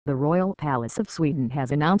The Royal Palace of Sweden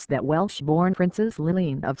has announced that Welsh-born Princess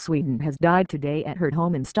Lilian of Sweden has died today at her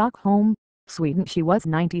home in Stockholm, Sweden. She was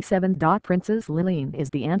 97. Princess Lilian is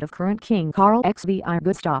the aunt of current King Carl XVI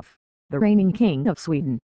Gustaf, the reigning King of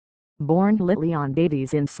Sweden. Born Lilian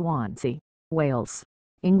Davies in Swansea, Wales,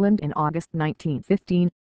 England in August 1915,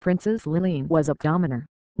 Princess Lilian was a commoner,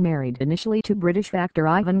 married initially to British actor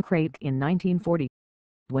Ivan Craig in 1940.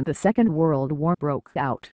 When the Second World War broke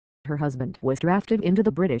out, her husband was drafted into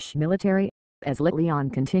the British military, as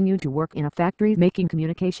Lilian continued to work in a factory making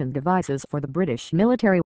communication devices for the British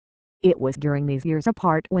military. It was during these years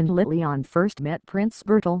apart when Lilian first met Prince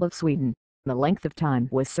Bertil of Sweden. The length of time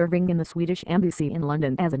was serving in the Swedish embassy in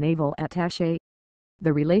London as a naval attaché.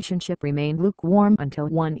 The relationship remained lukewarm until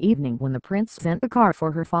one evening when the prince sent a car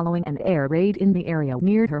for her following an air raid in the area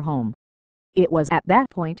near her home. It was at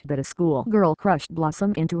that point that a schoolgirl crush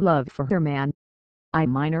blossomed into love for her man. A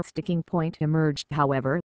minor sticking point emerged,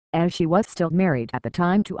 however, as she was still married at the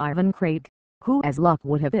time to Ivan Craig, who, as luck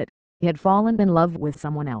would have it, had fallen in love with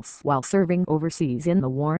someone else while serving overseas in the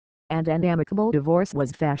war, and an amicable divorce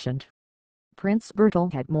was fashioned. Prince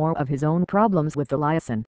Bertil had more of his own problems with the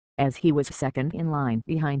liaison, as he was second in line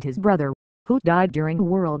behind his brother, who died during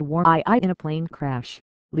World War II in a plane crash,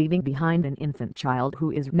 leaving behind an infant child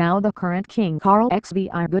who is now the current King Carl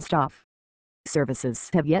XVI Gustaf. Services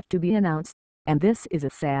have yet to be announced, and this is a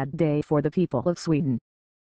sad day for the people of Sweden.